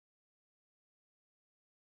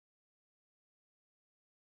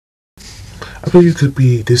I feel you could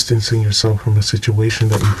be distancing yourself from a situation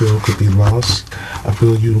that you feel could be lost. I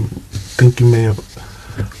feel you think you may have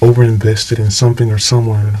overinvested in something or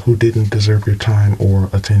someone who didn't deserve your time or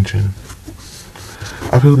attention.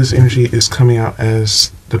 I feel this energy is coming out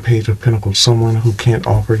as the Page of Pentacles, someone who can't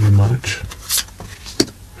offer you much.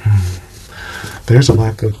 There's a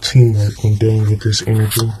lack of teamwork when dealing with this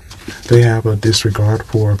energy. They have a disregard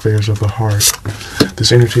for affairs of the heart.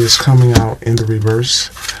 This energy is coming out in the reverse.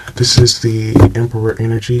 This is the Emperor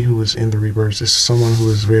energy who is in the reverse. This is someone who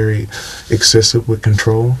is very excessive with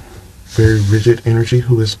control. Very rigid energy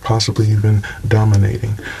who is possibly even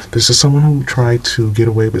dominating. This is someone who tried to get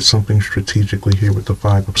away with something strategically here with the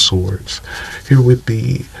Five of Swords. Here with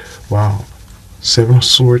the, wow, Seven of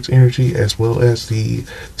Swords energy as well as the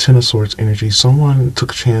Ten of Swords energy. Someone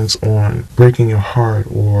took a chance on breaking your heart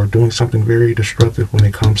or doing something very destructive when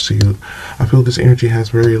it comes to you. I feel this energy has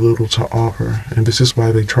very little to offer, and this is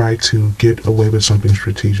why they try to get away with something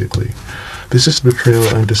strategically. This is betrayal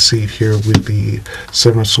and deceit here with the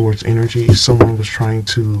Seven of Swords energy. Someone was trying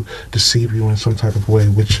to deceive you in some type of way,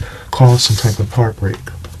 which caused some type of heartbreak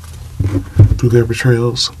through their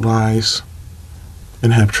betrayals, lies,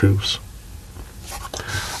 and half-truths.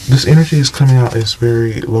 This energy is coming out as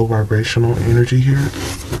very low vibrational energy here.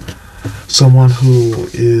 Someone who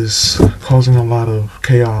is causing a lot of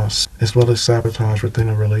chaos as well as sabotage within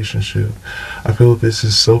a relationship. I feel this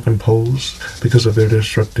is self-imposed because of their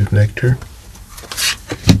destructive nature.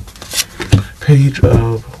 Page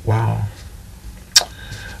of, wow.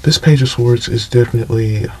 This Page of Swords is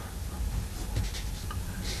definitely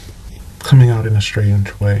coming out in a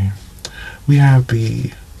strange way. We have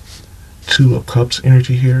the Two of Cups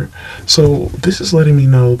energy here. So this is letting me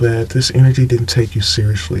know that this energy didn't take you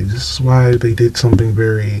seriously. This is why they did something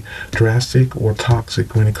very drastic or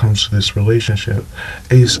toxic when it comes to this relationship.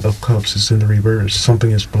 Ace of Cups is in the reverse.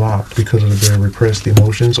 Something is blocked because of their repressed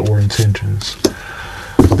emotions or intentions.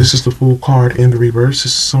 This is the Fool card in the reverse.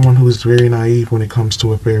 This is someone who is very naive when it comes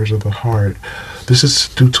to affairs of the heart. This is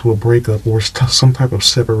due to a breakup or some type of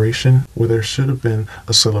separation where there should have been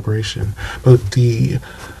a celebration. But the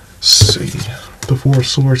Four of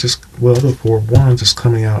Swords is, well, the Four of Wands is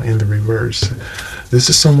coming out in the reverse. This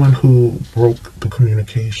is someone who broke the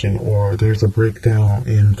communication, or there's a breakdown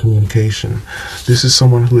in communication. This is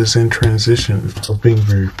someone who is in transition of being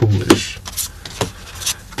very foolish.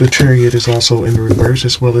 The Chariot is also in the reverse,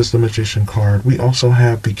 as well as the Magician card. We also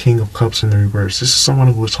have the King of Cups in the reverse. This is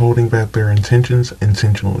someone who is holding back their intentions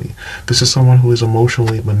intentionally. This is someone who is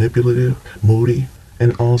emotionally manipulative, moody,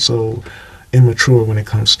 and also immature when it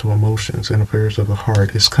comes to emotions and affairs of the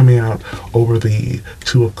heart. It's coming out over the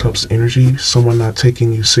Two of Cups energy, someone not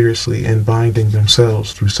taking you seriously and binding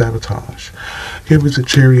themselves through sabotage. Here with the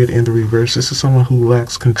Chariot in the reverse, this is someone who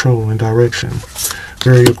lacks control and direction.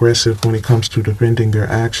 Very aggressive when it comes to defending their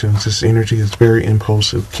actions. This energy is very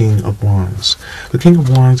impulsive. King of Wands. The King of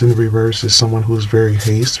Wands in the reverse is someone who is very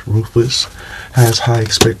hasty, ruthless, has high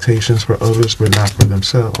expectations for others but not for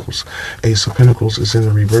themselves. Ace of Pentacles is in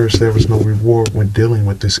the reverse. There was no reward when dealing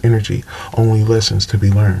with this energy, only lessons to be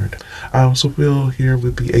learned. I also feel here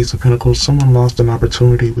with the Ace of Pentacles, someone lost an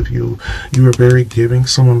opportunity with you. You were very giving.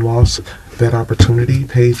 Someone lost that opportunity.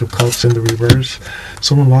 Page of Cups in the reverse.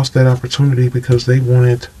 Someone lost that opportunity because they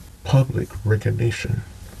wanted public recognition.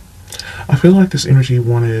 I feel like this energy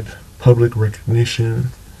wanted public recognition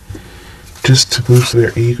just to boost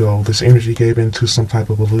their ego. This energy gave into some type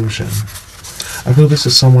of illusion. I feel this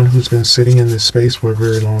is someone who's been sitting in this space for a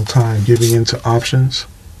very long time, giving into options,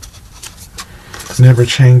 never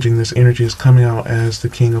changing. This energy is coming out as the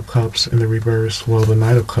King of Cups in the reverse, well, the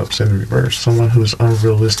Knight of Cups in the reverse. Someone who is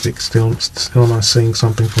unrealistic, still not seeing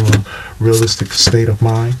something from a realistic state of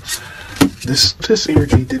mind. This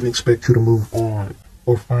energy didn't expect you to move on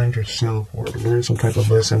or find yourself or learn some type of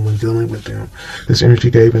lesson when dealing with them. This energy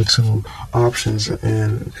gave into options,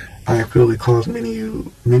 and I feel it caused many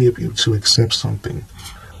of you to accept something.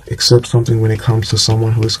 Accept something when it comes to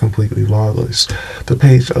someone who is completely lawless. The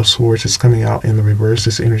Page of Swords is coming out in the reverse.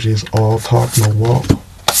 This energy is all talk, no walk.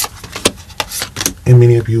 And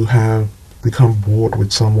many of you have become bored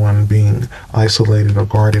with someone being isolated or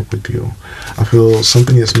guarded with you. I feel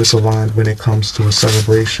something is misaligned when it comes to a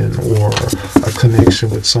celebration or a connection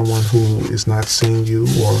with someone who is not seeing you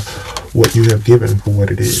or what you have given for what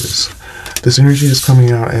it is. This energy is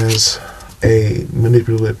coming out as a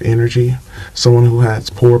manipulative energy, someone who has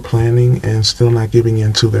poor planning and still not giving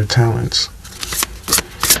in to their talents.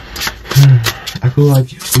 I feel like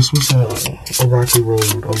this was a rocky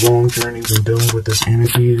road, a long journey when dealing with this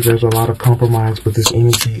energy. There's a lot of compromise, but this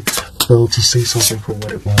energy failed to see something for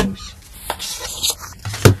what it was.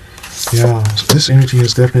 Yeah, this energy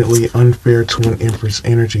is definitely unfair to an Empress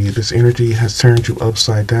energy. This energy has turned you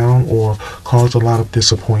upside down or caused a lot of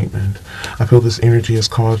disappointment. I feel this energy has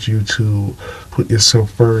caused you to put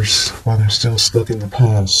yourself first while they're still stuck in the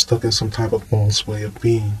past, stuck in some type of false way of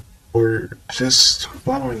being, or just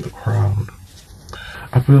following the crowd.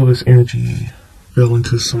 I feel this energy fell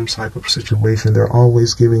into some type of situation. They're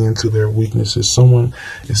always giving into their weaknesses. Someone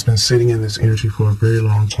has been sitting in this energy for a very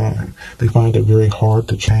long time. They find it very hard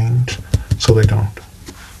to change, so they don't.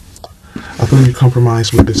 I feel you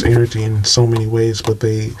compromise with this energy in so many ways, but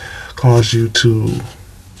they cause you to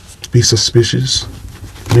be suspicious.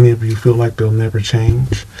 Many of you feel like they'll never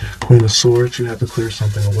change. Queen of Swords, you have to clear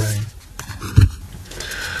something away.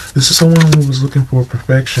 This is someone who was looking for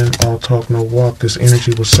perfection, all talk, no walk. This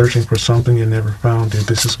energy was searching for something and never found it.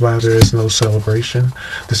 This is why there is no celebration.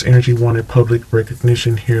 This energy wanted public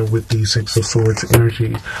recognition here with the Six of Swords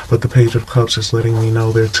energy, but the Page of Cups is letting me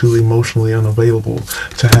know they're too emotionally unavailable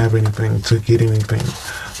to have anything, to get anything.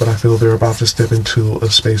 But I feel they're about to step into a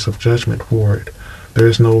space of judgment for it. There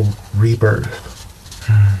is no rebirth.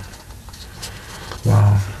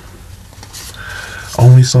 Wow.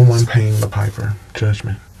 Only someone paying the piper.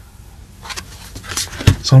 Judgment.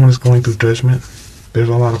 Someone is going through judgment. There's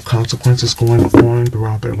a lot of consequences going on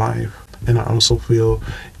throughout their life. And I also feel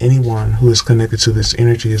anyone who is connected to this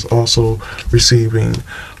energy is also receiving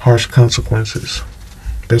harsh consequences.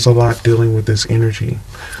 There's a lot dealing with this energy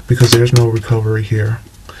because there's no recovery here.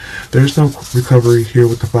 There's no recovery here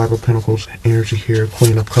with the Five of Pentacles energy here.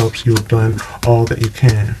 Queen of Cups, you've done all that you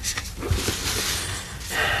can.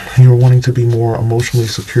 You're wanting to be more emotionally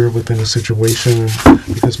secure within a situation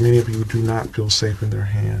because many of you do not feel safe in their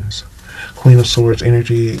hands. Queen of Swords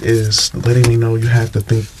energy is letting me know you have to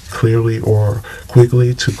think clearly or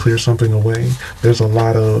quickly to clear something away. There's a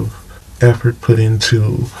lot of effort put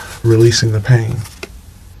into releasing the pain.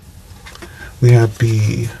 We have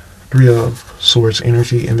the Three of Swords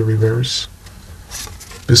energy in the reverse.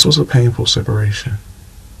 This was a painful separation.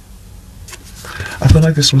 I feel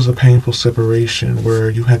like this was a painful separation where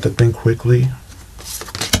you had to think quickly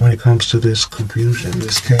when it comes to this confusion,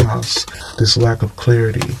 this chaos, this lack of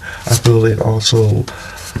clarity. I feel it also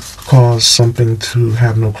caused something to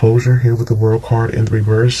have no closure here with the World card in the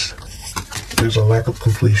reverse. There's a lack of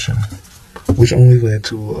completion, which only led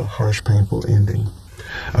to a harsh, painful ending.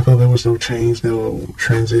 I felt there was no change, no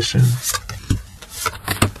transition.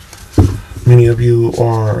 Many of you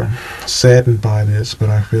are saddened by this, but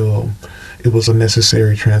I feel it was a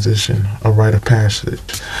necessary transition, a rite of passage.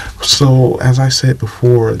 So, as I said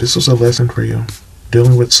before, this was a lesson for you,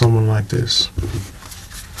 dealing with someone like this.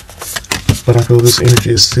 But I feel this energy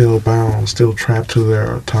is still bound, still trapped to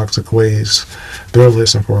their toxic ways. They're a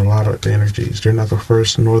lesson for a lot of energies. They're not the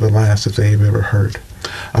first nor the last that they've ever hurt.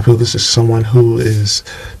 I feel this is someone who is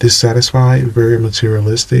dissatisfied, very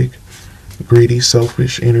materialistic, greedy,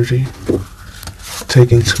 selfish energy.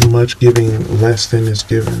 Taking too much, giving less than is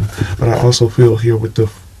given. But I also feel here with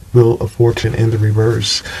the Wheel of Fortune in the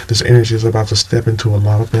reverse, this energy is about to step into a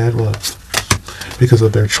lot of bad luck because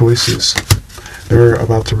of their choices. They're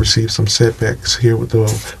about to receive some setbacks here with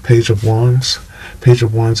the Page of Wands. Page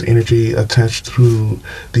of Wands energy attached to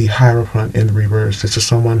the Hierophant in the reverse. This is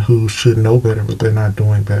someone who should know better, but they're not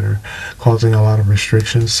doing better, causing a lot of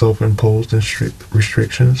restrictions, self-imposed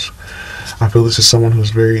restrictions. I feel this is someone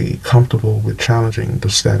who's very comfortable with challenging the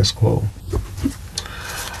status quo.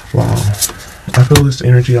 Wow. I feel this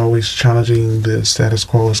energy always challenging the status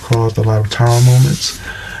quo has caused a lot of tower moments.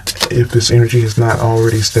 If this energy has not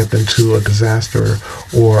already stepped into a disaster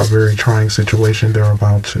or a very trying situation, they're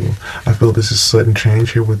about to. I feel this is sudden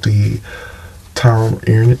change here with the tower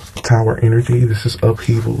energy. This is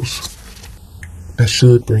upheavals that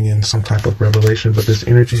should bring in some type of revelation, but this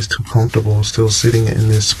energy is too comfortable still sitting in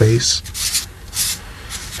this space.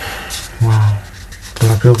 Wow. But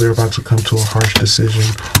I feel they're about to come to a harsh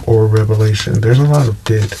decision or a revelation. There's a lot of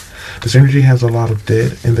dead. This energy has a lot of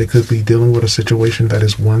dead, and they could be dealing with a situation that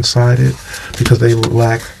is one-sided because they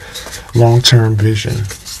lack long-term vision.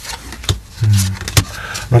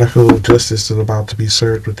 But I feel justice is about to be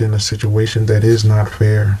served within a situation that is not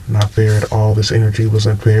fair. Not fair at all. This energy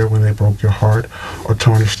wasn't fair when they broke your heart or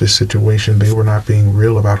tarnished this situation. They were not being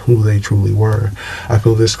real about who they truly were. I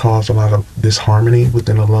feel this caused a lot of disharmony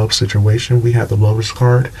within a love situation. We have the Lover's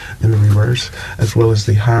card in the reverse as well as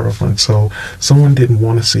the Hierophant. So someone didn't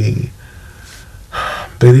want to see.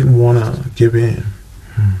 They didn't want to give in.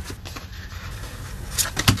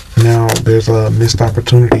 Now, there's a missed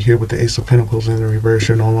opportunity here with the Ace of Pentacles in the reverse.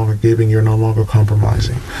 You're no longer giving, you're no longer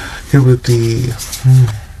compromising. Here with the,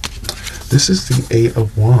 this is the Eight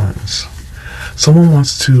of Wands. Someone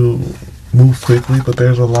wants to move quickly, but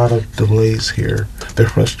there's a lot of delays here. They're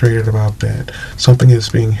frustrated about that. Something is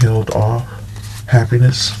being held off.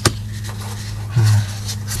 Happiness.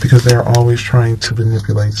 Because they're always trying to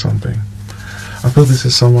manipulate something. I feel this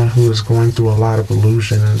is someone who is going through a lot of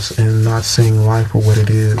illusions and not seeing life for what it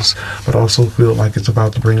is, but also feel like it's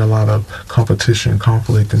about to bring a lot of competition,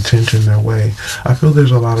 conflict, and tension their way. I feel there's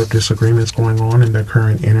a lot of disagreements going on in their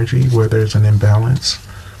current energy where there's an imbalance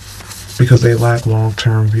because they lack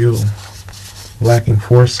long-term view. Lacking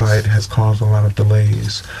foresight has caused a lot of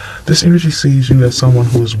delays. This energy sees you as someone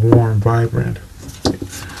who is warm, vibrant,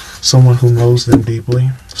 someone who knows them deeply.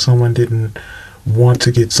 Someone didn't want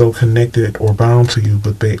to get so connected or bound to you,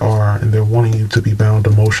 but they are, and they're wanting you to be bound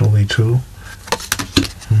emotionally too.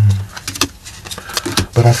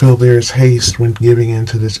 But I feel there's haste when giving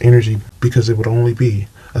into this energy because it would only be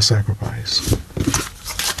a sacrifice.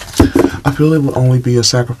 I feel it would only be a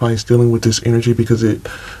sacrifice dealing with this energy because it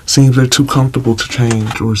seems they're too comfortable to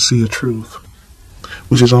change or see a truth,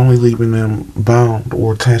 which is only leaving them bound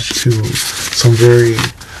or attached to some very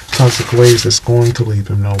toxic ways that's going to lead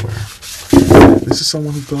them nowhere. This is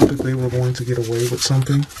someone who thought that they were going to get away with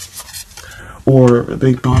something, or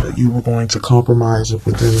they thought that you were going to compromise it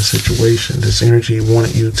within the situation. This energy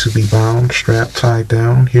wanted you to be bound, strapped, tied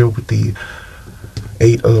down here with the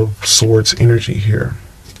 8 of Swords energy here.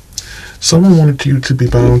 Someone wanted you to be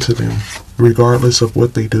bound to them, regardless of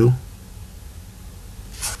what they do,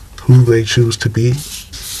 who they choose to be.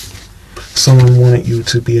 Someone wanted you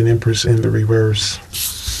to be an Empress in the reverse.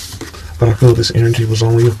 But I feel this energy was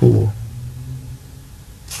only a fool.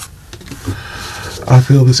 I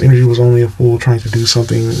feel this energy was only a fool trying to do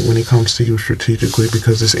something when it comes to you strategically,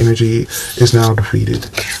 because this energy is now defeated.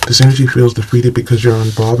 This energy feels defeated because you're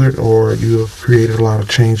unbothered, or you have created a lot of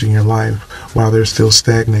change in your life while they're still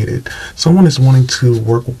stagnated. Someone is wanting to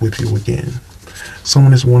work with you again.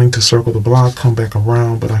 Someone is wanting to circle the block, come back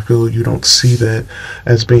around, but I feel you don't see that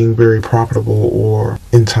as being very profitable or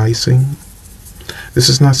enticing. This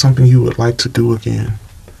is not something you would like to do again,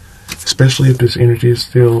 especially if this energy is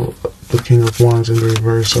still the King of Wands in the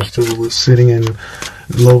reverse, or still sitting in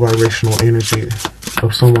low vibrational energy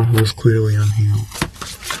of someone who is clearly unhealed.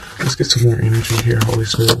 Let's get some more energy here, Holy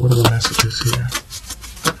Spirit. What are the messages here?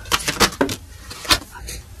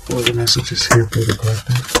 What are the messages here for the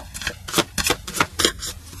collective?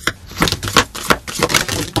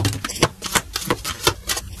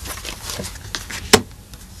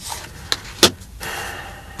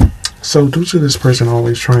 So due to this person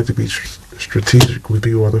always trying to be strategic with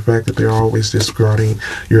you, or the fact that they're always discarding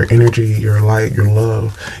your energy, your light, your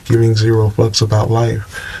love, giving zero fucks about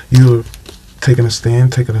life, you have taken a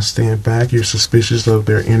stand back, you're suspicious of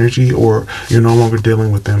their energy, or you're no longer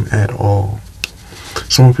dealing with them at all.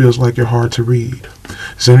 Someone feels like you're hard to read.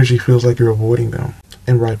 This energy feels like you're avoiding them,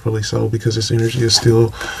 and rightfully so, because this energy is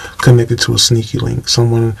still connected to a sneaky link,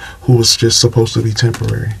 someone who was just supposed to be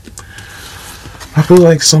temporary. I feel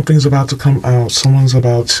like something's about to come out. Someone's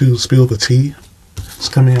about to spill the tea. It's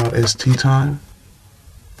coming out as tea time.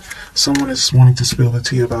 Someone is wanting to spill the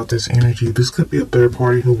tea about this energy. This could be a third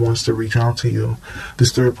party who wants to reach out to you.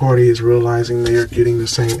 This third party is realizing they are getting the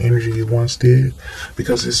same energy you once did,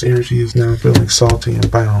 because this energy is now feeling salty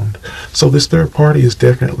and bound. So this third party is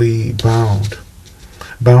definitely bound.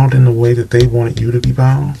 Bound in the way that they wanted you to be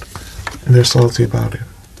bound, and they're salty about it.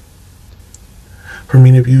 For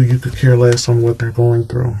many of you, you could care less on what they're going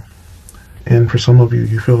through. And for some of you,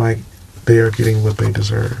 you feel like they are getting what they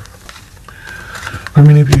deserve. For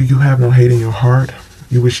many of you, you have no hate in your heart.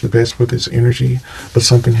 You wish the best for this energy, but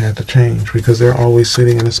something had to change, because they're always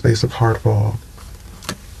sitting in a space of heart fog.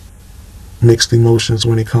 Mixed emotions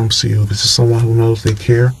when it comes to you. This is someone who knows they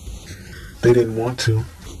care. They didn't want to,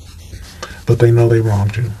 but they know they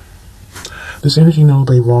wronged you. This energy knows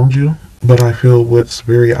they wronged you, but I feel what's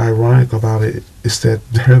very ironic about it is that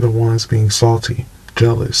they're the ones being salty,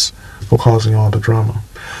 jealous, for causing all the drama.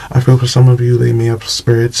 I feel for some of you, they may have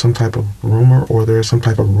spread some type of rumor, or there's some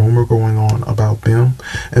type of rumor going on about them,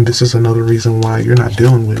 and this is another reason why you're not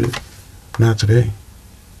dealing with it. Not today.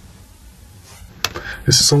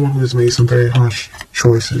 This is someone who has made some very harsh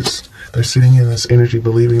choices. They're sitting in this energy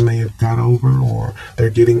believing they have got over, or they're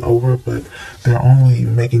getting over, but they're only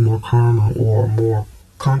making more karma or more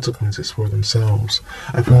consequences for themselves.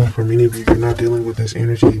 I feel like for many of you, you're not dealing with this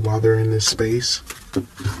energy while they're in this space.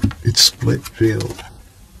 It's split field.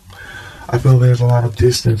 I feel there's a lot of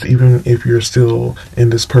distance. Even if you're still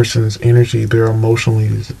in this person's energy, they're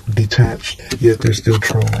emotionally detached, yet they're still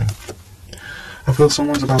trolling. I feel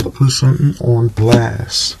someone's about to put something on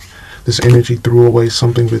blast. This energy threw away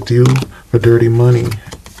something with you for dirty money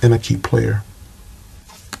and a key player.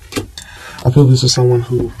 I feel this is someone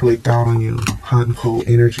who flaked out on you, hot and cold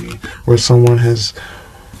energy, where someone has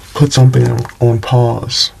put something on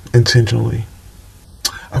pause intentionally.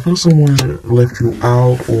 I feel someone left you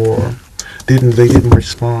out or they didn't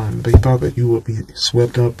respond. They thought that you would be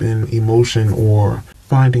swept up in emotion or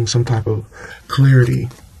finding some type of clarity.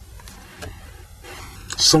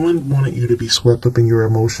 Someone wanted you to be swept up in your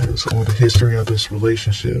emotions or the history of this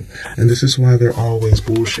relationship, and this is why they're always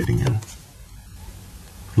bullshitting you,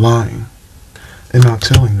 lying, and not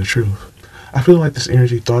telling the truth. I feel like this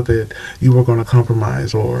energy thought that you were going to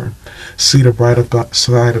compromise or see the brighter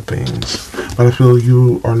side of things, but I feel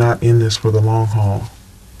you are not in this for the long haul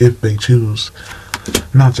if they choose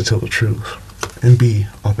not to tell the truth and be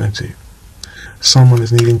authentic. Someone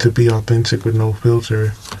is needing to be authentic with no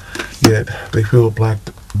filter, yet they feel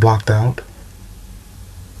blocked out.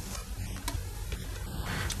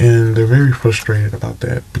 And they're very frustrated about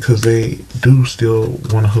that because they do still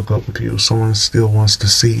want to hook up with you. Someone still wants to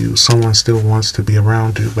see you. Someone still wants to be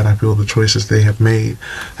around you. But I feel the choices they have made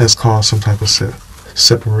has caused some type of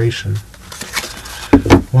separation.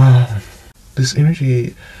 Wow. This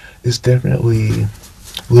energy is definitely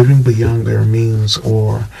living beyond their means,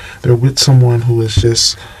 or they're with someone who is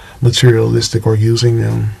just materialistic or using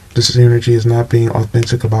them. This energy is not being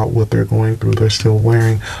authentic about what they're going through. They're still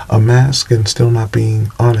wearing a mask and still not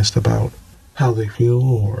being honest about how they feel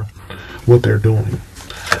or what they're doing.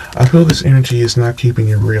 I feel this energy is not keeping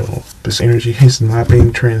it real. This energy is not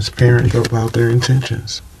being transparent about their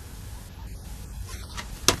intentions.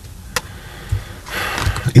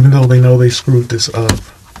 Even though they know they screwed this up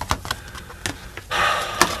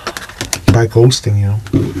by ghosting you,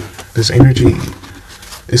 this energy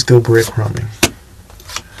is still breadcrumbing.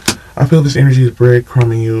 I feel this energy is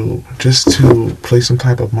breadcrumbing you just to play some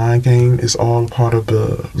type of mind game. It's all part of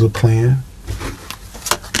the plan.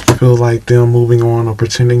 I feel like them moving on or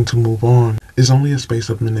pretending to move on is only a space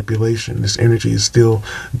of manipulation. This energy is still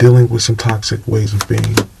dealing with some toxic ways of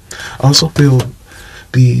being. I also feel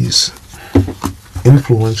these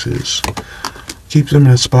influences keep them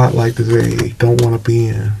in a spotlight that they don't want to be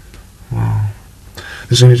in. Wow.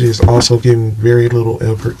 This energy is also giving very little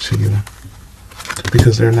effort to you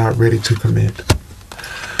because they're not ready to commit.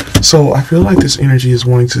 So I feel like this energy is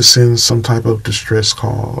wanting to send some type of distress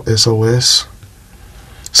call, SOS.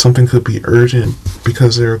 Something could be urgent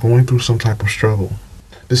because they're going through some type of struggle.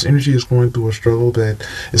 This energy is going through a struggle that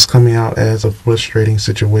is coming out as a frustrating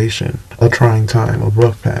situation, a trying time, a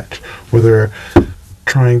rough patch, where they're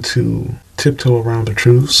trying to tiptoe around the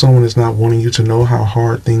truth. Someone is not wanting you to know how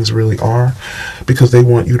hard things really are because they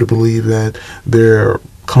want you to believe that they're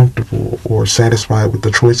comfortable or satisfied with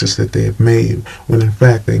the choices that they have made, when in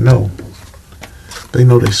fact they know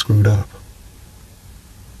they screwed up.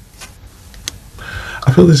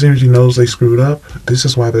 I feel this energy knows they screwed up. This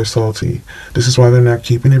is why they're salty. This is why they're not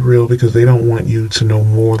keeping it real, because they don't want you to know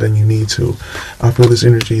more than you need to. I feel this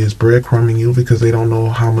energy is breadcrumbing you because they don't know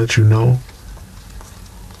how much you know.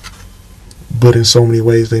 But in so many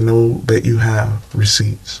ways, they know that you have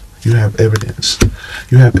receipts. You have evidence.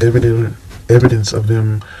 You have evidence of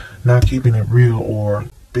them not keeping it real or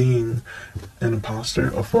being an imposter,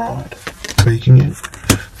 a fraud, faking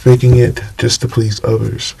it just to please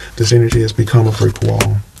others. This energy has become a brick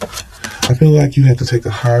wall. I feel like you have to take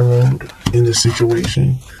a high road in this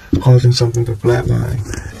situation, causing something to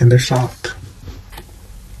flatline, and they're shocked.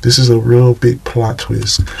 This is a real big plot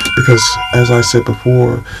twist because, as I said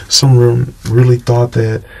before, someone really thought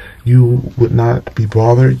that you would not be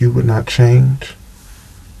bothered, you would not change.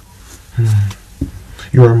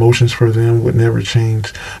 Your emotions for them would never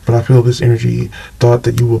change, but I feel this energy thought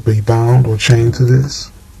that you would be bound or chained to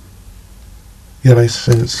this. Yet I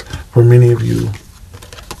sense for many of you,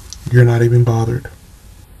 you're not even bothered.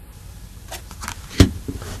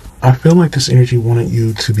 I feel like this energy wanted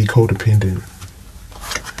you to be codependent.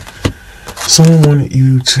 Someone wanted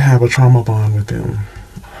you to have a trauma bond with them.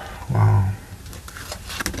 Wow.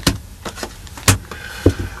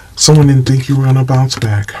 Someone didn't think you were going to bounce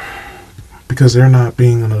back because they're not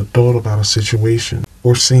being an adult about a situation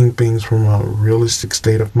or seeing things from a realistic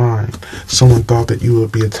state of mind. Someone thought that you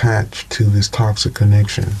would be attached to this toxic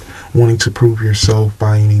connection, wanting to prove yourself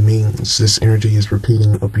by any means. This energy is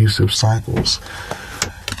repeating abusive cycles.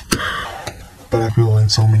 But I feel in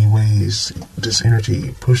so many ways, this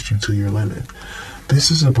energy pushed you to your limit. This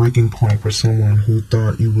is a breaking point for someone who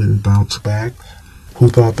thought you wouldn't bounce back, who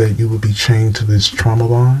thought that you would be chained to this trauma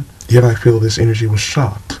bond. Yet I feel this energy was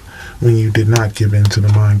shocked when you did not give in to the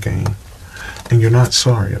mind game. And you're not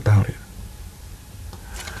sorry about it.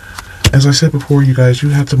 As I said before, you guys, you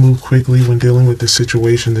have to move quickly when dealing with this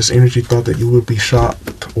situation. This energy thought that you would be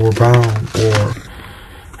shocked or bound or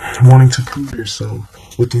wanting to prove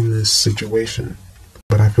yourself within this situation.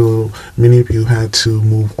 But I feel many of you had to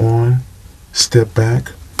move on, step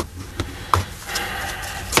back,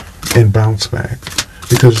 and bounce back.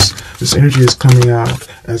 Because this energy is coming out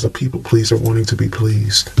as a people pleaser wanting to be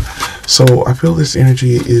pleased. So I feel this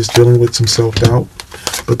energy is dealing with some self-doubt,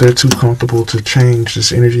 but they're too comfortable to change.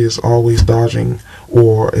 This energy is always dodging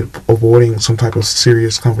or avoiding some type of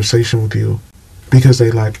serious conversation with you because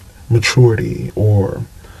they lack maturity or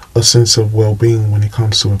a sense of well-being when it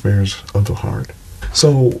comes to affairs of the heart.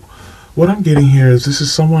 So what I'm getting here is this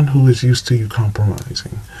is someone who is used to you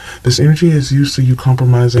compromising. This energy is used to you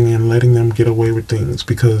compromising and letting them get away with things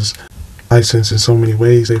because I sense in so many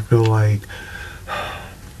ways they feel like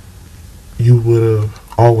you would have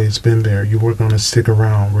always been there. You were going to stick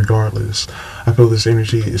around regardless. I feel this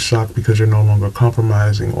energy is shocked because you're no longer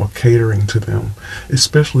compromising or catering to them,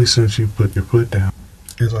 especially since you put your foot down.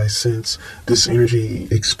 As I sense, this energy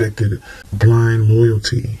expected blind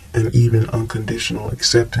loyalty and even unconditional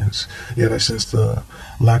acceptance. Yet I sense the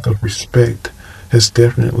lack of respect has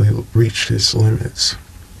definitely reached its limits.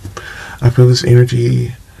 I feel this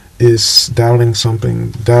energy is doubting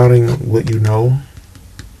something, doubting what you know,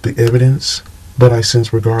 the evidence, but I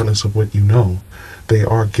sense regardless of what you know, they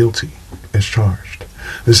are guilty as charged.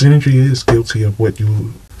 This energy is guilty of what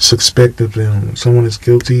you suspect of them. Someone is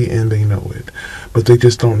guilty and they know it, but they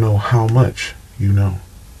just don't know how much you know.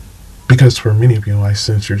 Because for many of you, I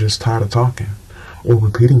sense you're just tired of talking or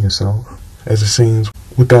repeating yourself. As it seems,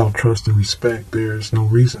 without trust and respect, there's no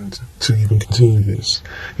reason to even continue this.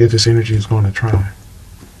 Yet this energy is going to try.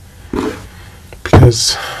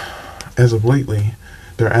 Because as of lately,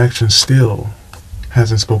 their action still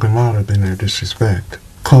hasn't spoken louder than their disrespect,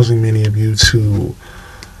 causing many of you to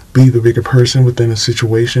be the bigger person within a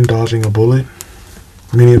situation, dodging a bullet.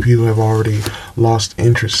 Many of you have already lost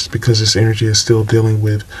interest because this energy is still dealing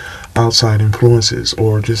with outside influences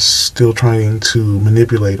or just still trying to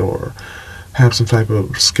manipulate or have some type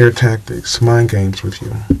of scare tactics, mind games with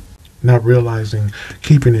you. Not realizing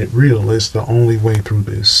keeping it real is the only way through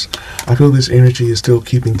this. I feel this energy is still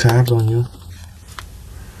keeping tabs on you.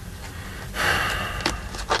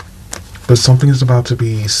 But something is about to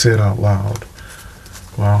be said out loud.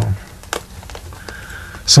 Wow.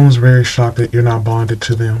 Someone's very shocked that you're not bonded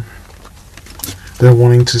to them. They're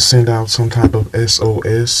wanting to send out some type of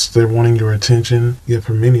SOS. They're wanting your attention. Yet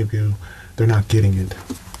for many of you, they're not getting it.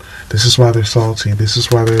 This is why they're salty. This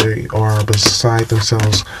is why they are beside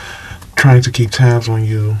themselves, trying to keep tabs on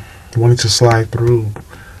you, wanting to slide through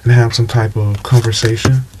and have some type of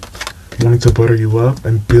conversation, wanting to butter you up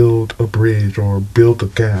and build a bridge or build a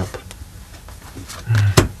gap.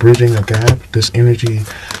 Bridging a gap, this energy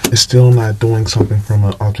is still not doing something from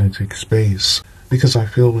an authentic space. Because I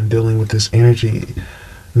feel when dealing with this energy,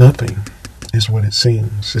 nothing is what it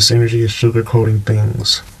seems. This energy is sugarcoating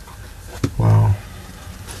things. Wow.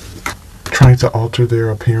 Trying to alter their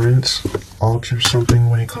appearance, alter something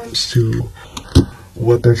when it comes to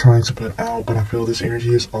what they're trying to put out, but I feel this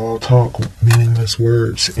energy is all talk, meaningless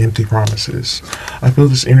words, empty promises. I feel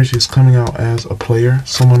this energy is coming out as a player,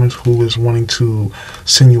 someone who is wanting to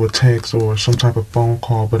send you a text or some type of phone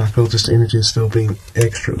call, but I feel this energy is still being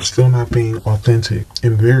extra, still not being authentic,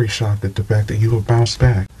 and very shocked at the fact that you have bounced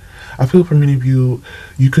back. I feel for many of you,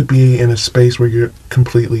 you could be in a space where you're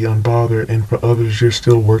completely unbothered, and for others, you're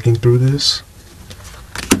still working through this.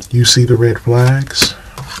 You see the red flags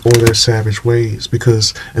or their savage ways,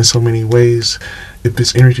 because in so many ways, if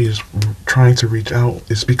this energy is trying to reach out,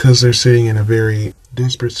 it's because they're sitting in a very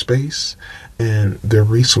desperate space and their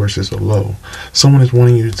resources are low. Someone is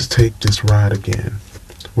wanting you to take this ride again,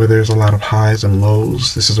 where there's a lot of highs and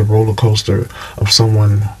lows. This is a roller coaster of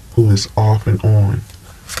someone who is off and on,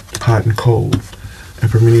 hot and cold. And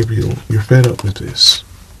for many of you, you're fed up with this.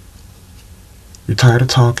 You're tired of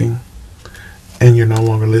talking, and you're no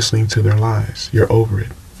longer listening to their lies. You're over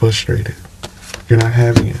it. Frustrated. You're not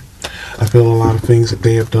having it. I feel a lot of things that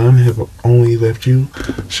they have done have only left you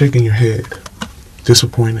shaking your head,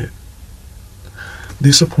 disappointed.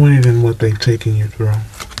 Disappointed in what they've taken you through.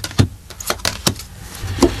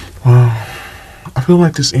 Wow. I feel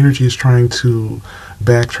like this energy is trying to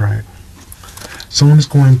backtrack. Someone is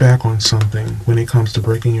going back on something when it comes to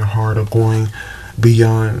breaking your heart or going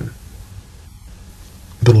beyond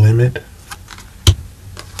the limit,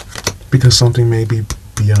 because something may be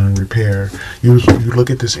beyond repair. You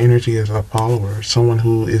look at this energy as a follower, someone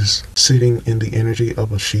who is sitting in the energy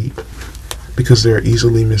of a sheep because they're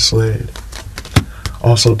easily misled.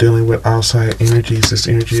 Also dealing with outside energies, this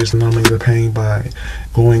energy is numbing the pain by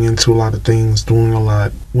going into a lot of things, doing a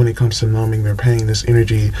lot when it comes to numbing their pain. This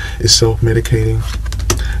energy is self-medicating,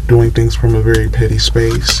 doing things from a very petty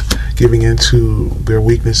space, giving into their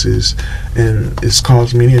weaknesses, and it's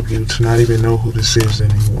caused many of you to not even know who this is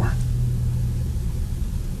anymore.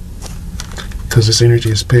 Because this energy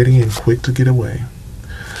is petty and quick to get away.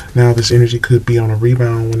 Now this energy could be on a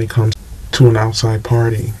rebound when it comes to an outside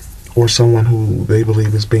party, or someone who they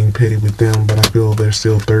believe is being petty with them, but I feel they're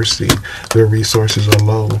still thirsty. Their resources are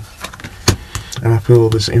low. And I feel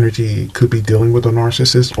this energy could be dealing with a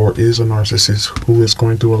narcissist, or is a narcissist who is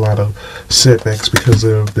going through a lot of setbacks because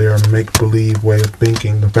of their make-believe way of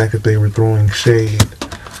thinking. The fact that they were throwing shade,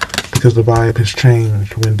 because the vibe has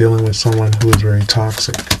changed when dealing with someone who is very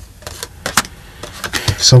toxic.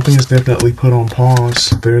 Something is definitely put on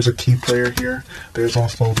pause. There's a key player here. There's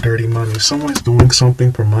also dirty money. Someone is doing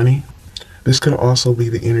something for money. This could also be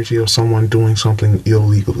the energy of someone doing something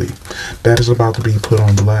illegally. That is about to be put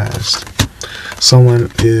on blast.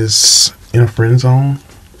 Someone is in a friend zone,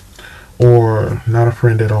 or not a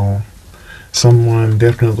friend at all. Someone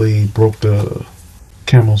definitely broke the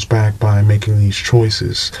camel's back by making these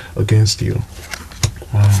choices against you.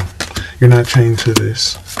 Wow. You're not chained to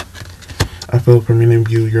this. I feel for many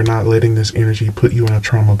of you, you're not letting this energy put you in a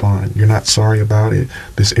trauma bond. You're not sorry about it.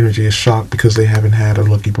 This energy is shocked because they haven't had a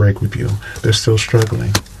lucky break with you. They're still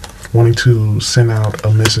struggling, wanting to send out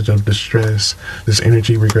a message of distress. This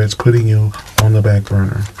energy regrets putting you on the back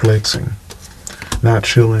burner, flexing, not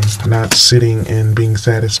chilling, not sitting and being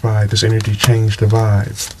satisfied. This energy changed the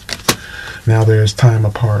vibe. Now there's time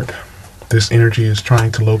apart. This energy is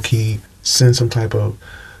trying to low-key send some type of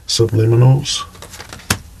subliminals.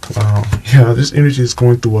 Wow. Yeah, this energy is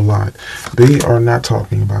going through a lot. They are not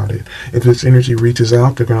talking about it. If this energy reaches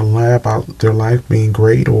out, they're going to lie about their life being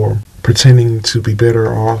great, or pretending to be better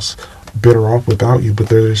off without you, but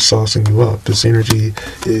they're saucing you up. This energy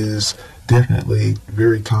is definitely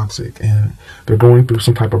very toxic, and they're going through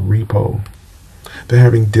some type of repo. They're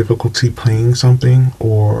having difficulty playing something,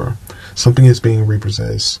 or something is being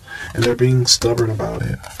repossessed, and they're being stubborn about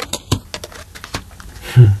it.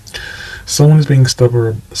 Someone is being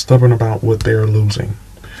stubborn about what they're losing,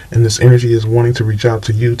 and this energy is wanting to reach out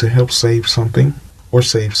to you to help save something or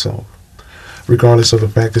save self. Regardless of the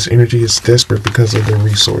fact, this energy is desperate because of their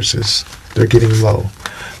resources. They're getting low.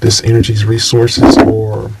 This energy's resources,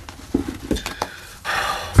 or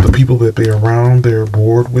the people that they're around, they're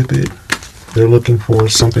bored with it. They're looking for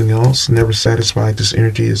something else, never satisfied. This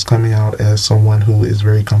energy is coming out as someone who is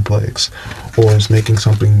very complex, or is making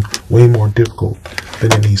something way more difficult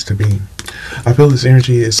than it needs to be. I feel this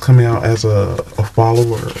energy is coming out as a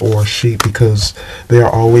follower or a sheep, because they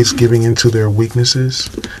are always giving into their weaknesses.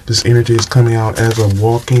 This energy is coming out as a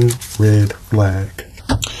walking red flag.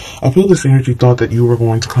 I feel this energy thought that you were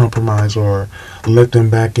going to compromise or let them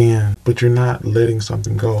back in, but you're not letting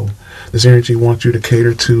something go. This energy wants you to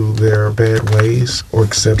cater to their bad ways or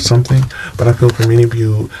accept something, but I feel for many of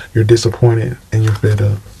you, you're disappointed and you're fed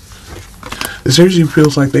up. This energy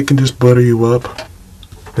feels like they can just butter you up.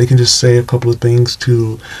 They can just say a couple of things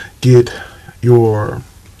to get your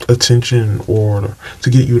attention, or to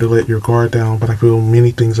get you to let your guard down, but I feel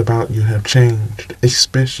many things about you have changed,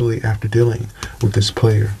 especially after dealing with this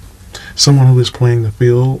player. Someone who is playing the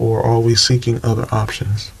field or always seeking other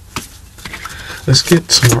options. Let's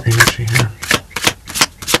get some more energy here.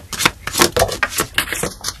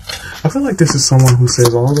 I feel like this is someone who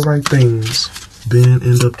says all the right things, then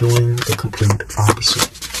end up doing the complete opposite.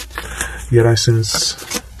 Yet I sense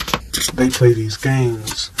they play these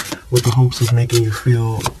games with the hopes of making you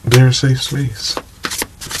feel their safe space,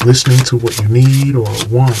 listening to what you need or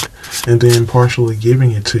want, and then partially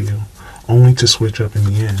giving it to you, only to switch up in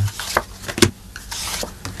the end.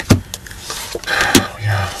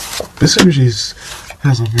 Yeah. This energy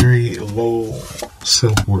has a very low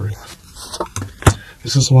self-worth.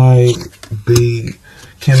 This is why they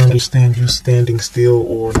can't understand you standing still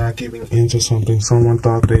or not giving into something. Someone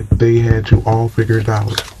thought that they had you all figured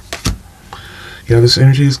out. Yeah, this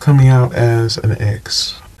energy is coming out as an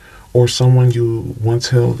ex, or someone you once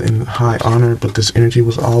held in high honor, but this energy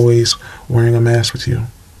was always wearing a mask with you.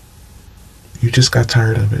 You just got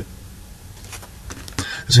tired of it.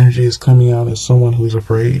 This energy is coming out as someone who's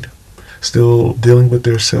afraid, still dealing with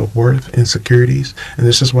their self-worth, insecurities, and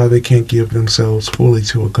this is why they can't give themselves fully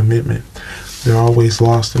to a commitment. They're always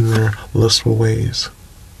lost in their lustful ways.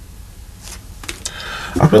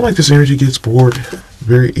 I feel like this energy gets bored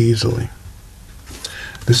very easily.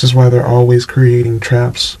 This is why they're always creating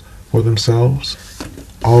traps for themselves,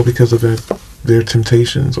 all because of their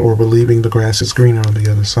temptations or believing the grass is greener on the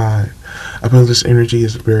other side. I feel this energy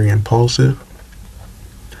is very impulsive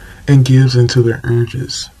and gives into their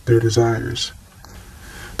urges, their desires.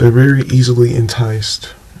 They're very easily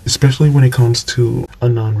enticed, especially when it comes to a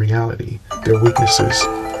non-reality. Their weaknesses.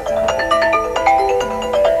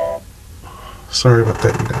 Sorry about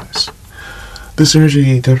that, you guys. This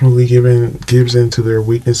energy definitely gives into their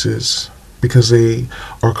weaknesses because they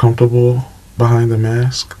are comfortable behind the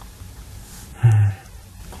mask.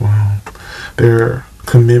 Wow. Their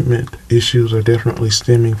commitment issues are definitely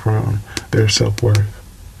stemming from their self-worth.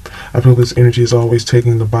 I feel this energy is always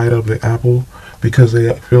taking the bite of the apple because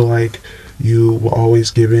they feel like you will always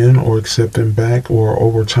give in or accept them back, or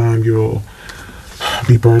over time you'll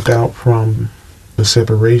be burnt out from the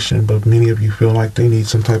separation. But many of you feel like they need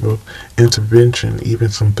some type of intervention, even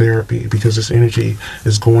some therapy, because this energy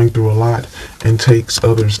is going through a lot and takes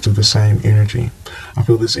others through the same energy. I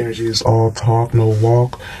feel this energy is all talk, no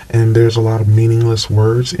walk, and there's a lot of meaningless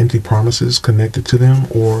words, empty promises connected to them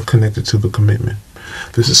or connected to the commitment.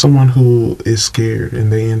 This is someone who is scared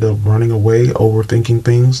and they end up running away, overthinking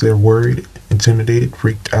things. They're worried, intimidated,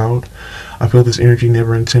 freaked out. I feel this energy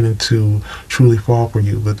never intended to truly fall for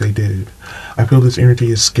you, but they did. I feel this energy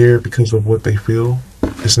is scared because of what they feel.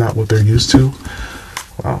 It's not what they're used to.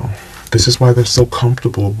 Wow. This is why they're so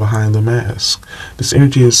comfortable behind the mask. This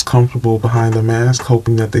energy is comfortable behind the mask,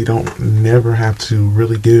 hoping that they don't never have to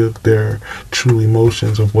really give their true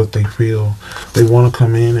emotions of what they feel. They want to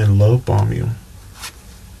come in and love bomb you.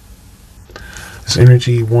 This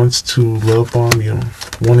energy wants to love bomb you,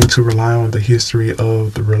 wanting to rely on the history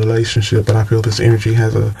of the relationship, but I feel this energy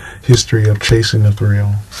has a history of chasing the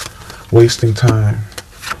thrill, wasting time,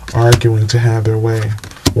 arguing to have their way,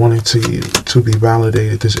 wanting to be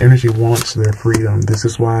validated. This energy wants their freedom. This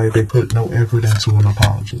is why they put no effort into an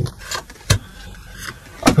apology.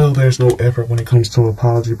 I feel there's no effort when it comes to an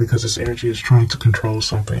apology because this energy is trying to control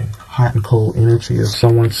something. Hot and cold energy of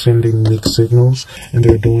someone sending mixed signals, and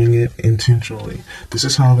they're doing it intentionally. This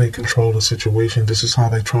is how they control the situation. This is how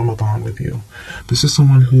they trauma bond with you. This is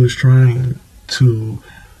someone who is trying to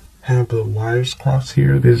have the wires crossed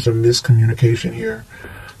here. There's a miscommunication here.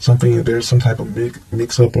 There's some type of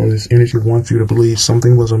mix-up, or this energy wants you to believe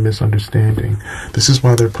something was a misunderstanding. This is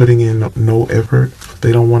why they're putting in no effort.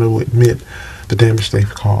 They don't want to admit the damage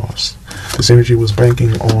they've caused. This energy was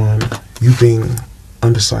banking on you being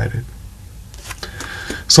undecided.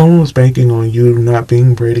 Someone was banking on you not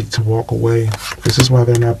being ready to walk away. This is why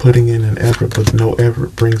they're not putting in an effort, but no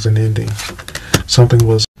effort brings an ending. Something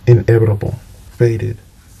was inevitable, fated,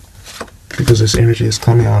 because this energy is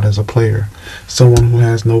coming out as a player. Someone who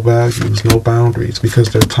has no values, no boundaries, because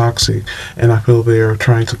they're toxic, and I feel they are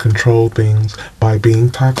trying to control things by being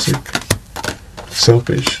toxic,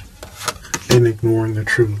 selfish, and ignoring the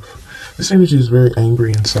truth. This energy is very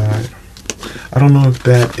angry inside. I don't know if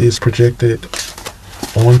that is projected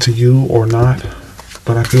onto you or not,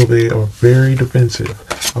 but I feel they are very defensive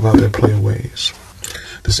about their play ways.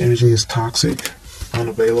 This energy is toxic,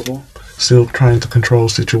 unavailable, still trying to control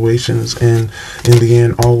situations, and in the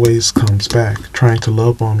end always comes back, trying to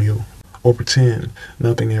love bomb you or pretend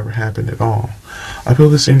nothing ever happened at all. I feel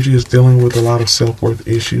this energy is dealing with a lot of self-worth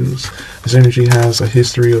issues. This energy has a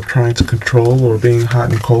history of trying to control, or being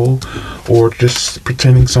hot and cold, or just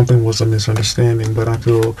pretending something was a misunderstanding. But I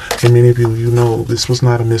feel for many of you, you know this was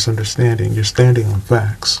not a misunderstanding. You're standing on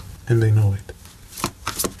facts, and they know it.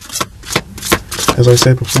 As I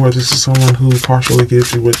said before, this is someone who partially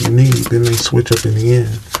gives you what you need, then they switch up in the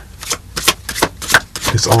end.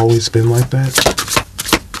 It's always been like that.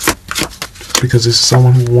 Because this is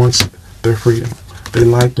someone who wants their freedom. They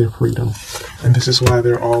like their freedom. And this is why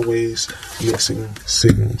they're always mixing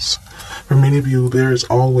signals. For many of you, there has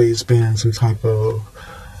always been some type of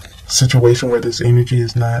situation where this energy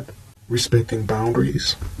is not respecting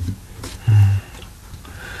boundaries.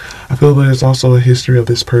 I feel there's also a history of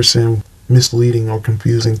this person misleading or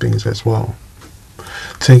confusing things as well.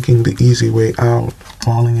 Taking the easy way out,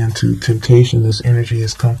 falling into temptation. This energy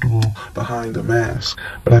is comfortable behind the mask,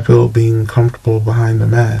 but I feel being comfortable behind the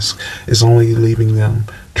mask is only leaving them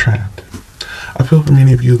trapped. I feel for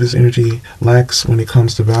many of you, this energy lacks when it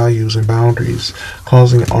comes to values and boundaries,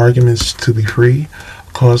 causing arguments to be free,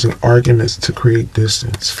 causing arguments to create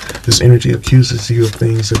distance. This energy accuses you of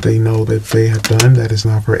things that they know that they have done that is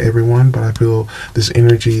not for everyone, but I feel this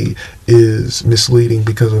energy is misleading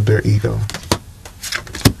because of their ego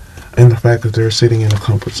and the fact that they're sitting in a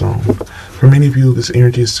comfort zone. For many of you, this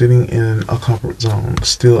energy is sitting in a comfort zone,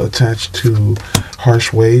 still attached to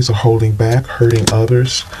harsh ways of holding back, hurting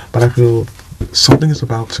others, but I feel something is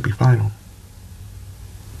about to be final.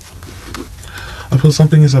 I feel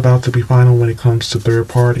something is about to be final when it comes to third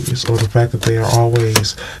parties, or the fact that they are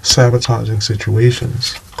always sabotaging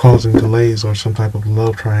situations, causing delays or some type of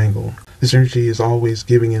love triangle. This energy is always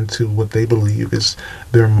giving into what they believe is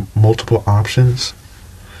their multiple options.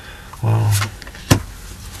 Wow.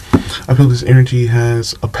 I feel this energy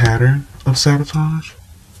has a pattern of sabotage,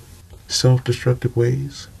 self-destructive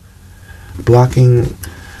ways, blocking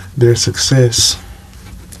their success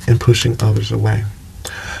and pushing others away.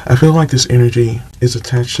 I feel like this energy is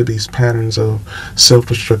attached to these patterns of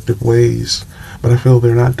self-destructive ways, but I feel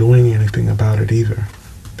they're not doing anything about it either.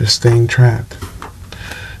 They're staying trapped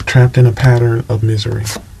in a pattern of misery.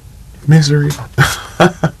 Misery.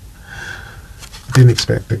 Didn't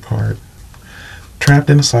expect that card. Trapped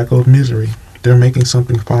in a cycle of misery. They're making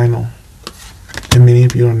something final, and many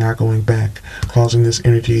of you are not going back, causing this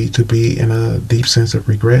energy to be in a deep sense of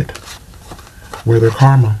regret, where their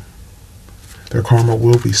karma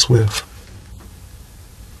will be swift.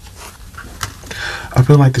 I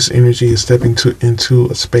feel like this energy is stepping into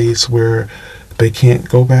a space where they can't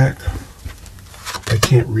go back, they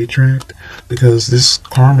can't retract, because this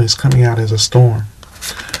karma is coming out as a storm.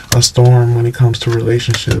 A storm when it comes to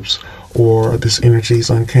relationships, or this energy's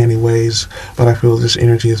uncanny ways, but I feel this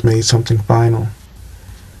energy has made something final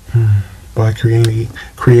by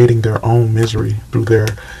creating their own misery through their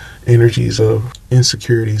energies of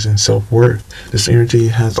insecurities and self-worth. This energy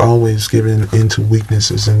has always given into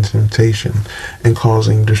weaknesses and temptation and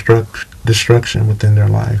causing destruction within their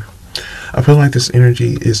life. I feel like this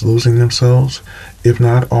energy is losing themselves, if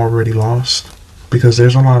not already lost, because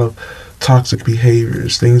there's a lot of toxic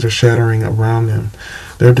behaviors. Things are shattering around them.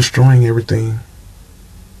 They're destroying everything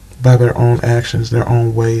by their own actions, their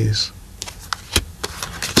own ways.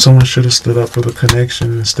 Someone should have stood up for the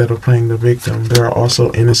connection instead of playing the victim. There are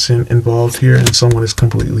also innocent involved here, and someone is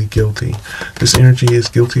completely guilty. This energy is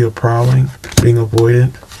guilty of prowling, being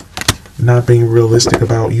avoidant, not being realistic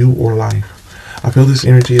about you or life. I feel this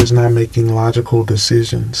energy is not making logical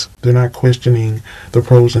decisions. They're not questioning the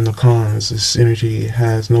pros and the cons. This energy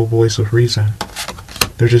has no voice of reason.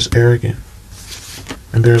 They're just arrogant.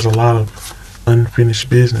 And there's a lot of unfinished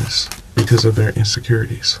business because of their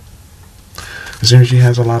insecurities. This energy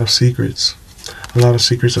has a lot of secrets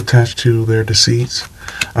attached to their deceits.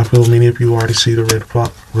 I feel many of you already see the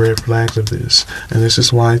red flags of this, and this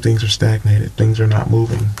is why things are stagnated. Things are not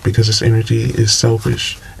moving, because this energy is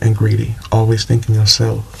selfish and greedy, always thinking of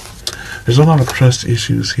self. There's a lot of trust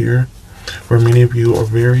issues here, where many of you are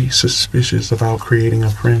very suspicious about creating a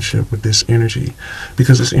friendship with this energy,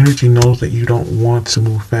 because this energy knows that you don't want to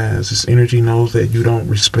move fast. This energy knows that you don't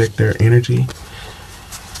respect their energy,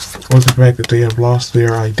 or the fact that they have lost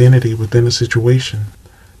their identity within a situation,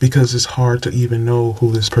 because it's hard to even know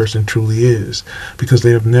who this person truly is, because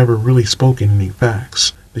they have never really spoken any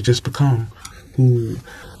facts. They just become who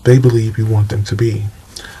they believe you want them to be.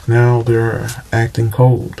 Now they're acting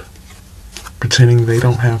cold, pretending they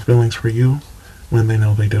don't have feelings for you when they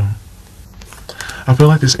know they do. I feel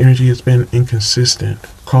like this energy has been inconsistent,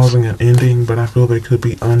 causing an ending, but I feel they could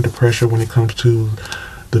be under pressure when it comes to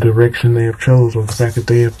the direction they have chose, or the fact that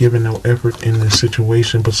they have given no effort in this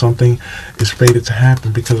situation, but something is fated to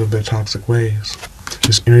happen because of their toxic ways.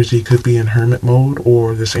 This energy could be in hermit mode,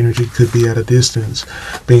 or this energy could be at a distance,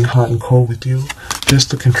 being hot and cold with you, just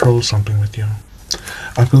to control something with you.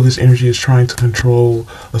 I feel this energy is trying to control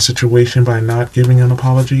a situation by not giving an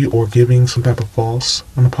apology, or giving some type of false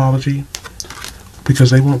apology,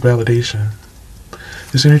 because they want validation.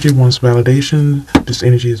 This energy wants validation. This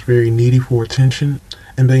energy is very needy for attention,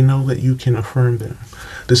 and they know that you can affirm them.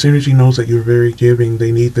 This energy knows that you're very giving.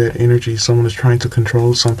 They need that energy. Someone is trying to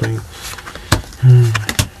control something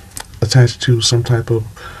attached to some type of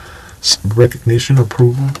recognition,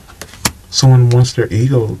 approval. Someone wants their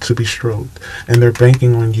ego to be stroked, and they're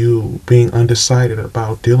banking on you being undecided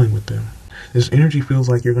about dealing with them. This energy feels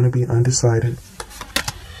like you're going to be undecided,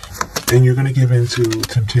 and you're going to give in to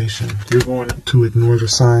temptation. You're going to ignore the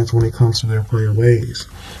signs when it comes to their player ways.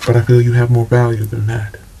 But I feel you have more value than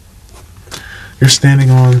that. You're standing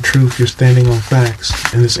on truth. You're standing on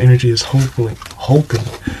facts. And this energy is hoping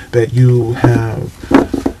that you have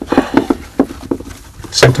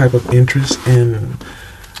some type of interest in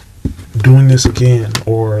doing this again,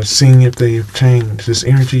 or seeing if they've changed. This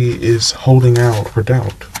energy is holding out for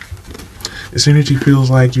doubt. This energy feels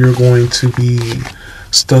like you're going to be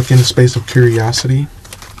stuck in a space of curiosity.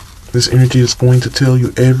 This energy is going to tell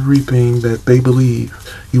you everything that they believe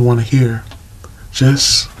you want to hear,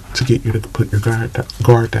 just to get you to put your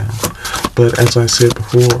guard down. But as I said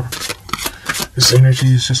before, this energy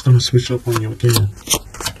is just going to switch up on you again.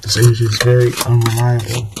 This energy is very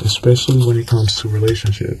unreliable, especially when it comes to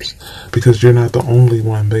relationships, because you're not the only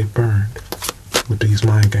one they've burned with these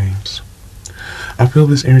mind games. I feel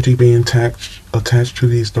this energy being attached to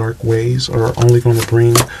these dark ways are only going to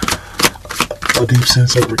bring a deep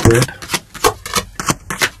sense of regret,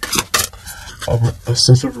 a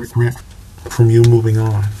sense of regret from you moving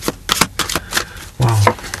on.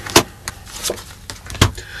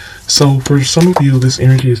 So for some of you, this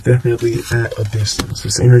energy is definitely at a distance.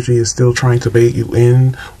 This energy is still trying to bait you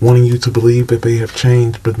in, wanting you to believe that they have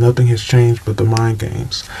changed, but nothing has changed but the mind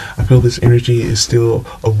games. I feel this energy is still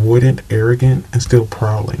avoidant, arrogant, and still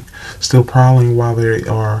prowling. Still prowling while they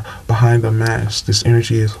are behind the mask. This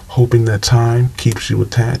energy is hoping that time keeps you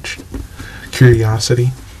attached.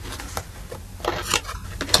 Curiosity.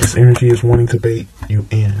 This energy is wanting to bait you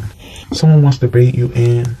in. Someone wants to bait you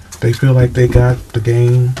in. They feel like they got the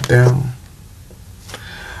game down.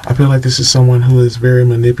 I feel like this is someone who is very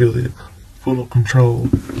manipulative, full of control,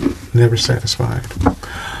 never satisfied.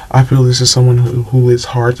 I feel this is someone who is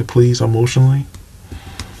hard to please emotionally.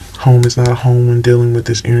 Home is not a home when dealing with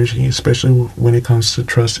this energy, especially when it comes to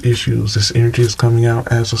trust issues. This energy is coming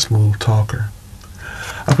out as a smooth talker.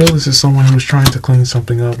 I feel this is someone who is trying to clean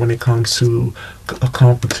something up when it comes to a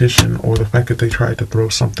competition, or the fact that they tried to throw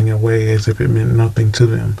something away as if it meant nothing to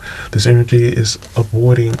them. This energy is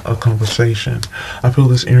avoiding a conversation. I feel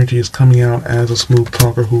this energy is coming out as a smooth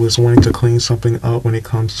talker who is wanting to clean something up when it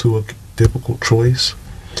comes to a difficult choice.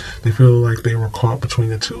 They feel like they were caught between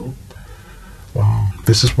the two. Wow.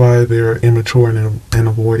 This is why they're immature and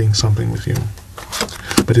avoiding something with you.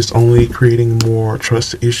 But it's only creating more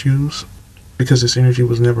trust issues, because this energy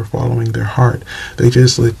was never following their heart. They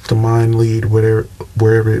just let the mind lead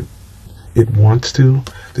wherever it wants to.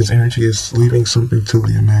 This energy is leaving something to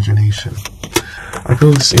the imagination. I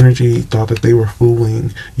feel this energy thought that they were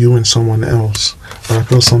fooling you and someone else, but I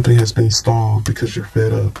feel something has been stalled because you're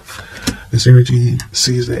fed up. This energy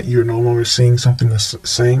sees that you're no longer seeing something the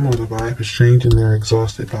same, or the vibe is changing. They're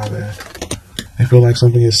exhausted by that. They feel like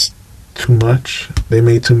something is too much. They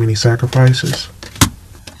made too many sacrifices.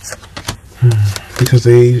 Because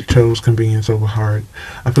they chose convenience over heart.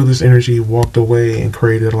 I feel this energy walked away and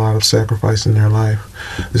created a lot of sacrifice in their life.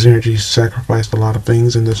 This energy sacrificed a lot of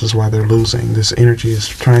things, and this is why they're losing. This energy is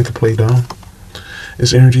trying to play dumb.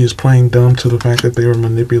 This energy is playing dumb to the fact that they are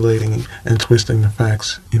manipulating and twisting the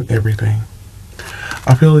facts in everything.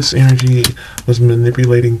 I feel this energy was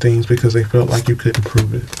manipulating things because they felt like you couldn't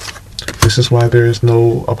prove it. This is why there is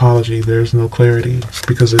no apology, there is no clarity,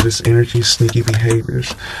 because of this energy's sneaky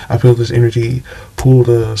behaviors. I feel this energy pulled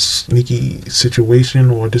a sneaky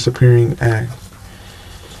situation or disappearing act.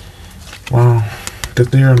 Wow.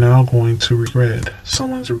 That they are now going to regret.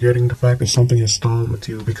 Someone's regretting the fact that something has stalled with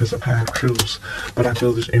you because of half truths. But I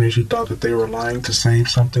feel this energy thought that they were lying to save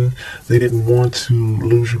something. They didn't want to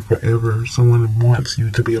lose you forever. Someone wants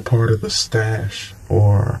you to be a part of the stash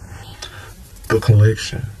or the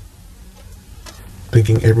collection,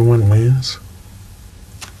 thinking everyone wins.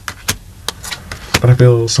 But I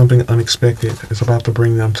feel something unexpected is about to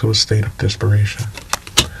bring them to a state of desperation.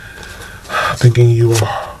 Thinking you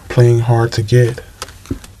are playing hard to get.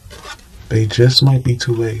 They just might be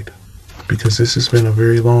too late, because this has been a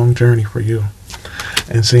very long journey for you.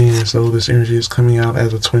 And seeing as though this energy is coming out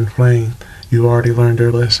as a twin flame, you already learned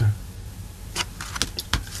their lesson.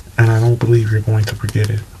 And I don't believe you're going to forget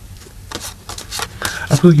it.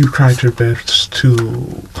 I feel you tried your best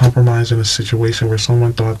to compromise in a situation where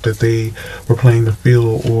someone thought that they were playing the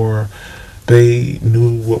field or they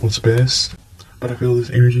knew what was best. But I feel this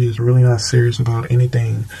energy is really not serious about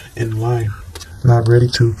anything in life. Not ready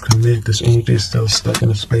to commit. This energy is still stuck in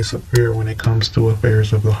a space of fear when it comes to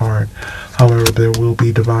affairs of the heart. However, there will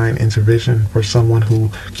be divine intervention for someone who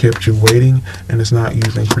kept you waiting and is not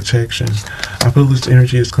using protection. I feel this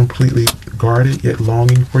energy is completely guarded, yet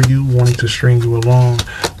longing for you, wanting to string you along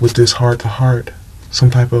with this heart-to-heart, some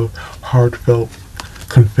type of heartfelt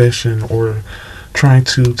confession, or trying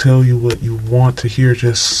to tell you what you want to hear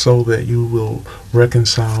just so that you will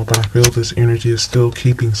reconcile. But I feel this energy is still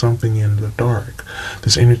keeping something in the dark.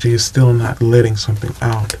 This energy is still not letting something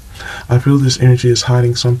out. I feel this energy is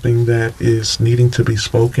hiding something that is needing to be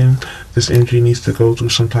spoken. This energy needs to go through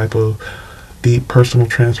some type of deep personal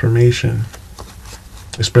transformation,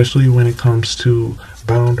 especially when it comes to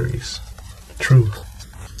boundaries, truth,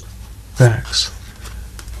 facts,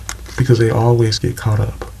 because they always get caught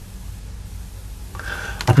up.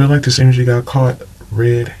 I feel like this energy got caught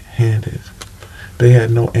red-handed. They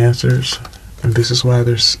had no answers, and this is why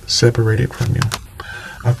they're separated from you.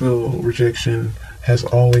 I feel rejection has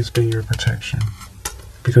always been your protection,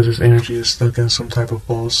 because this energy is stuck in some type of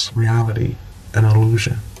false reality, an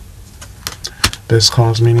illusion, that's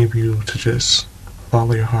caused many of you to just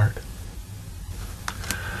follow your heart.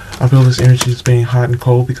 I feel this energy is being hot and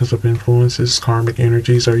cold because of influences, karmic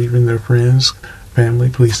energies, or even their friends Family,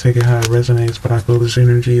 please take it how it resonates, but I feel this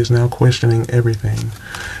energy is now questioning everything.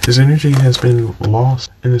 This energy has been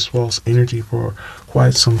lost in this false energy for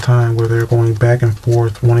quite some time, where they're going back and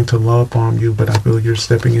forth wanting to love bomb you, but I feel you're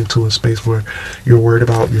stepping into a space where you're worried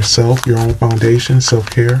about yourself, your own foundation,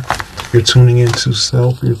 self-care. You're tuning into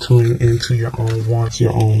self, you're tuning into your own wants,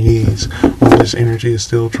 your own needs, while this energy is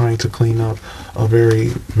still trying to clean up a very,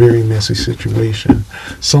 very messy situation.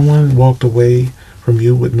 Someone walked away from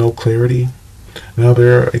you with no clarity. Now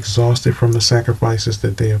they're exhausted from the sacrifices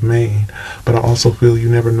that they have made. But I also feel you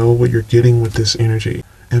never know what you're getting with this energy.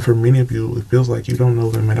 And for many of you, it feels like you don't know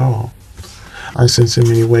them at all. I sense in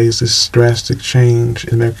many ways this drastic change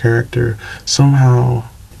in their character somehow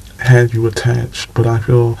had you attached. But I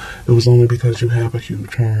feel it was only because you have a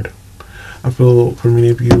huge heart. I feel for many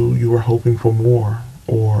of you, you were hoping for more,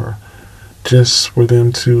 or just for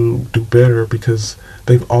them to do better, because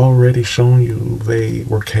they've already shown you they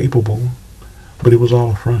were capable. But it was all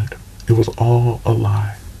a front. It was all a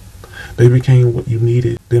lie. They became what you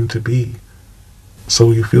needed them to be, so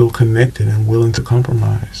you feel connected and willing to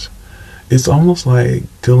compromise. It's almost like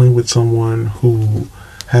dealing with someone who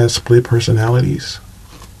has split personalities.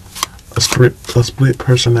 A split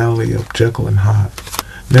personality of Jekyll and Hyde.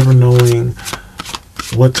 Never knowing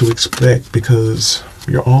what to expect, because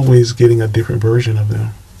you're always getting a different version of them.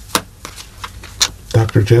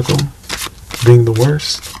 Dr. Jekyll being the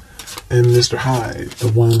worst, and Mr. Hyde,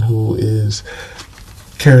 the one who is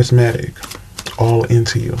charismatic, all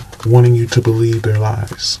into you, wanting you to believe their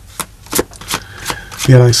lies.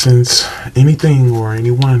 Yet I sense anything or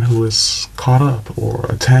anyone who is caught up or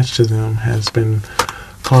attached to them has been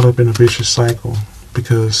caught up in a vicious cycle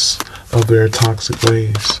because of their toxic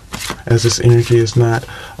ways, as this energy is not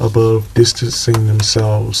above distancing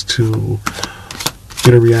themselves to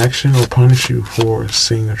get a reaction or punish you for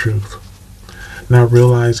seeing the truth. Not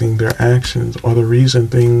realizing their actions are the reason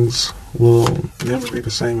things will never be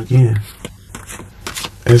the same again,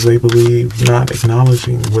 as they believe not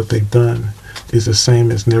acknowledging what they've done is the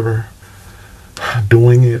same as never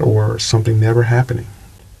doing it or something never happening,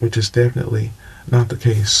 which is definitely not the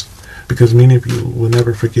case, because many of you will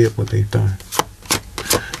never forget what they've done.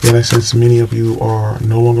 Yet I sense many of you are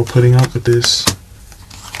no longer putting up with this.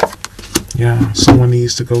 Yeah, someone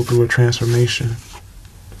needs to go through a transformation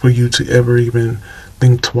for you to ever even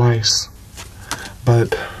think twice.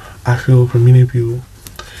 But I feel for many of you,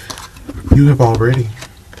 you have already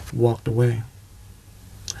walked away.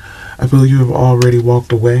 I feel you have already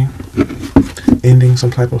walked away, ending some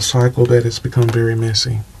type of cycle that has become very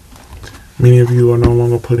messy. Many of you are no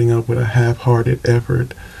longer putting up with a half-hearted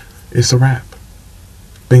effort. It's a wrap.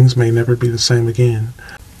 Things may never be the same again,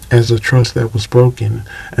 as the trust that was broken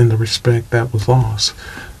and the respect that was lost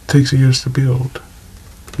takes years to build,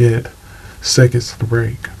 yet seconds to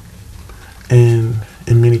break. And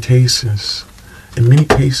in many cases, it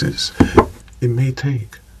may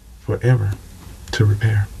take forever to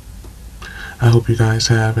repair. I hope you guys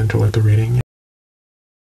have enjoyed the reading.